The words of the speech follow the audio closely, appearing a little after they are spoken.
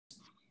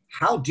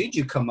how did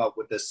you come up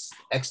with this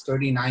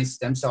X39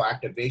 stem cell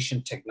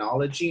activation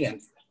technology,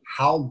 and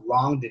how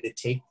long did it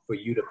take for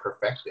you to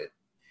perfect it?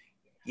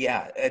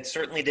 Yeah, it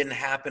certainly didn't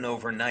happen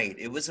overnight.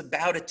 It was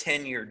about a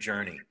 10-year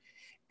journey.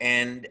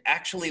 And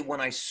actually, when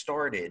I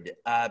started,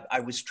 I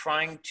was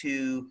trying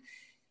to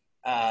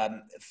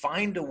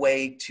find a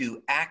way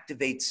to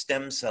activate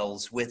stem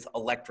cells with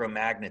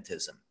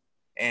electromagnetism.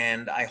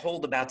 And I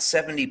hold about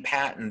 70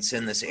 patents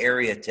in this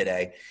area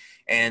today.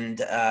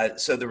 And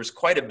so there was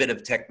quite a bit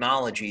of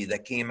technology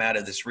that came out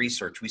of this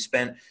research. We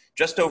spent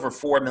just over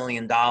 $4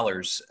 million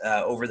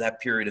over that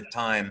period of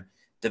time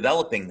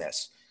developing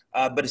this.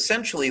 But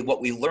essentially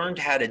what we learned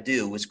how to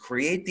do was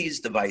create these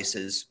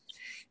devices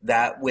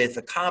that, with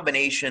a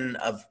combination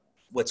of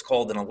what's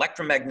called an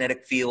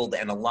electromagnetic field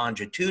and a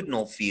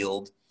longitudinal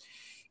field,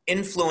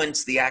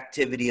 influence the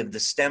activity of the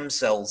stem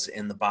cells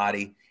in the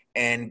body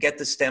and get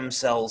the stem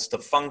cells to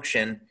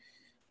function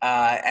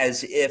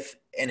as if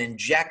an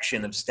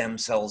injection of stem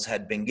cells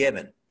had been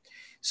given.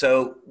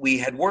 So we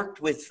had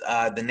worked with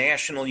the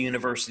National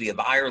University of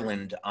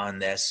Ireland on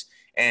this,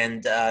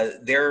 and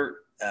their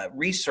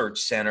research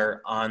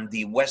center on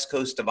the west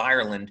coast of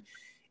Ireland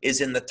is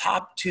in the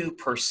top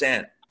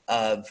 2%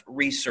 of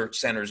research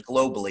centers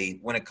globally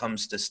when it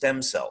comes to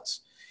stem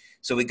cells.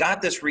 So we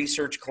got this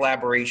research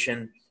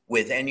collaboration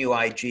with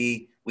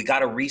NUIG. We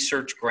got a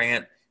research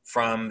grant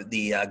from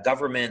the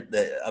government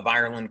of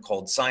Ireland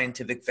called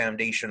Scientific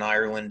Foundation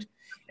Ireland,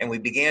 and we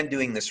began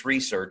doing this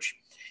research.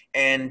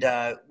 And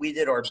we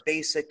did our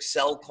basic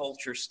cell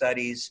culture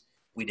studies,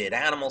 we did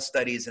animal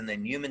studies, and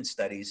then human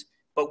studies.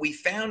 But we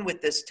found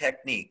with this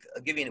technique,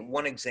 I'll give you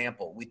one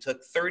example. We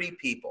took 30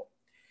 people,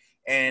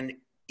 and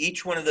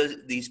each one of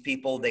these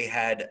people, they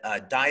had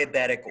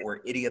diabetic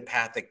or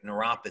idiopathic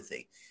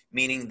neuropathy,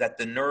 meaning that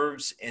the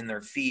nerves in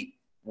their feet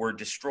were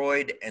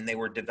destroyed and they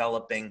were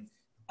developing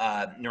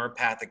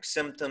neuropathic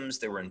symptoms,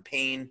 they were in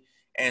pain,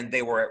 and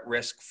they were at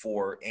risk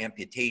for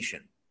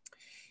amputation.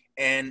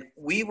 And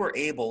we were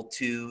able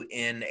to,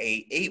 in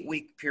a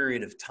 8-week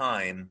period of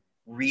time,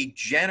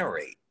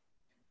 regenerate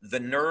the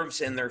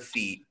nerves in their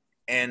feet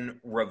and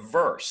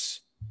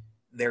reverse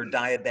their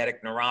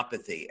diabetic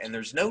neuropathy. And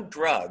there's no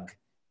drug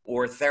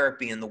or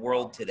therapy in the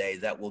world today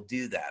that will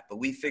do that, but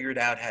we figured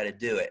out how to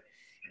do it.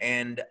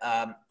 And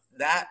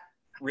that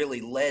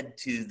really led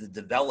to the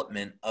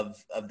development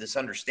of this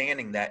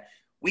understanding that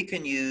we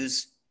can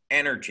use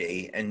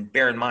energy, and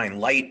bear in mind,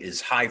 light is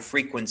high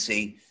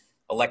frequency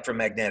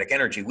electromagnetic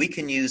energy. We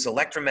can use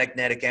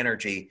electromagnetic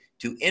energy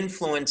to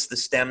influence the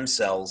stem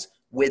cells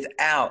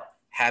without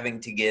having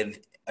to give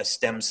a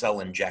stem cell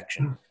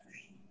injection.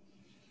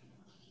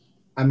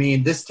 I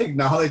mean, this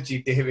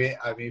technology, David,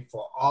 I mean,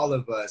 for all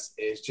of us,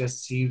 it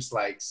just seems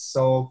like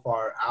so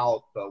far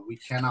out, but we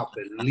cannot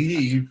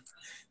believe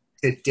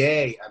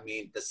today, I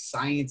mean, the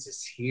science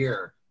is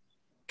here.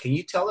 Can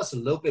you tell us a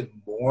little bit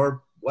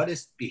more? What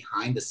is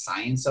behind the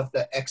science of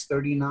the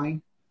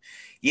X39?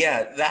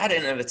 Yeah, that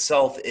in of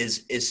itself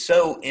is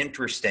so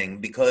interesting,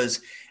 because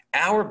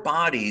our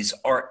bodies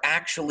are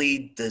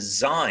actually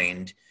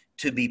designed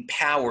to be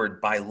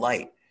powered by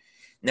light.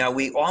 Now,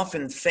 we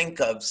often think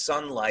of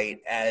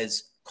sunlight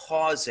as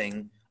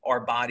causing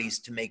our bodies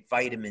to make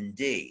vitamin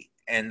D,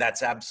 and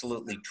that's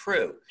absolutely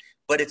true.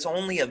 But it's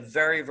only a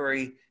very,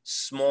 very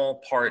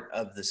small part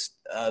of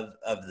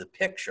the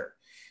picture.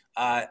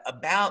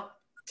 About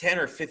 10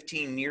 or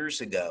 15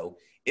 years ago,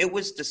 it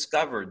was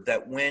discovered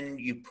that when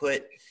you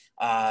put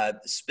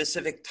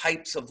specific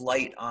types of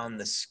light on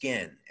the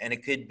skin, and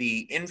it could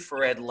be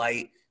infrared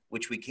light,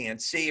 which we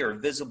can't see, or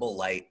visible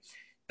light,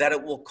 that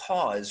it will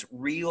cause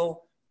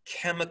real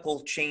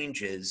chemical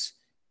changes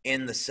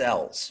in the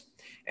cells.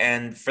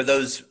 And for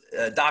those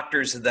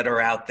doctors that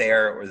are out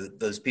there, or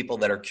those people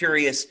that are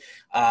curious,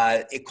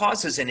 it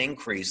causes an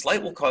increase.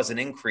 Light will cause an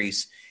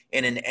increase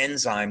in an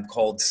enzyme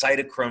called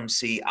cytochrome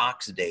C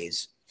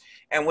oxidase.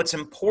 And what's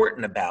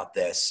important about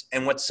this,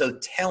 and what's so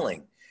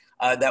telling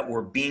that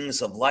we're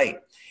beings of light,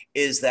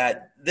 is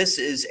that this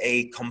is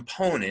a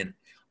component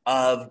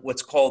of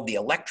what's called the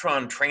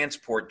electron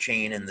transport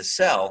chain in the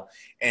cell.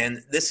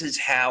 And this is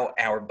how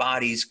our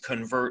bodies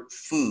convert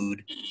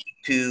food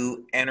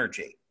to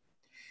energy.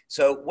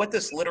 So what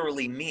this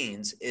literally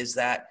means is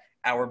that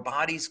our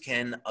bodies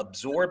can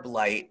absorb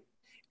light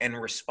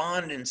and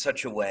respond in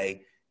such a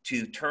way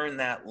to turn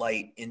that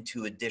light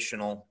into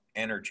additional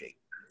energy.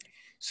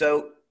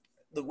 So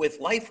with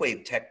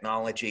Lifewave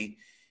technology,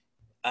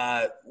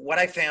 what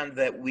I found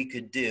that we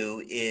could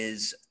do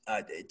is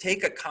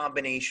take a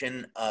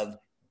combination of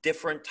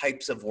different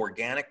types of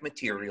organic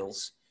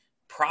materials,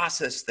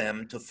 process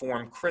them to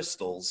form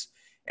crystals,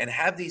 and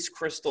have these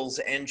crystals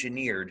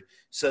engineered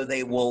so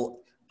they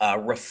will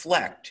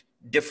reflect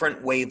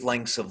different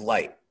wavelengths of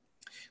light.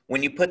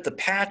 When you put the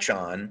patch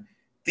on,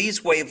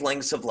 these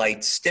wavelengths of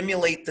light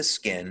stimulate the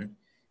skin.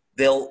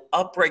 They'll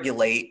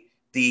upregulate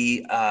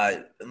the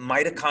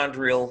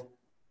mitochondrial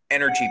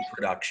energy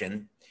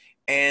production,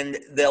 and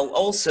they'll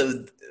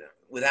also,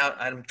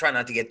 I'm trying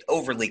not to get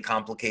overly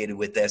complicated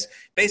with this.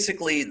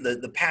 Basically,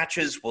 the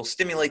patches will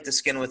stimulate the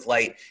skin with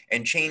light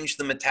and change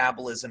the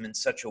metabolism in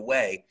such a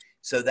way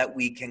so that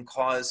we can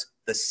cause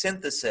the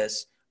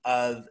synthesis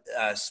of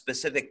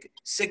specific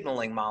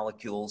signaling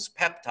molecules,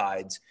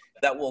 peptides,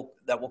 that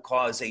will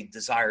cause a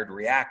desired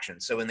reaction.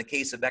 So in the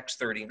case of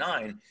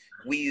X39,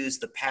 we use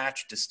the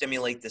patch to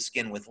stimulate the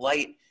skin with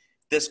light.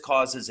 This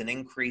causes an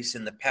increase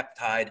in the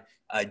peptide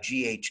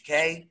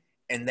GHK,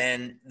 and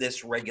then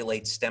this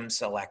regulates stem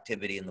cell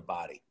activity in the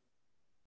body.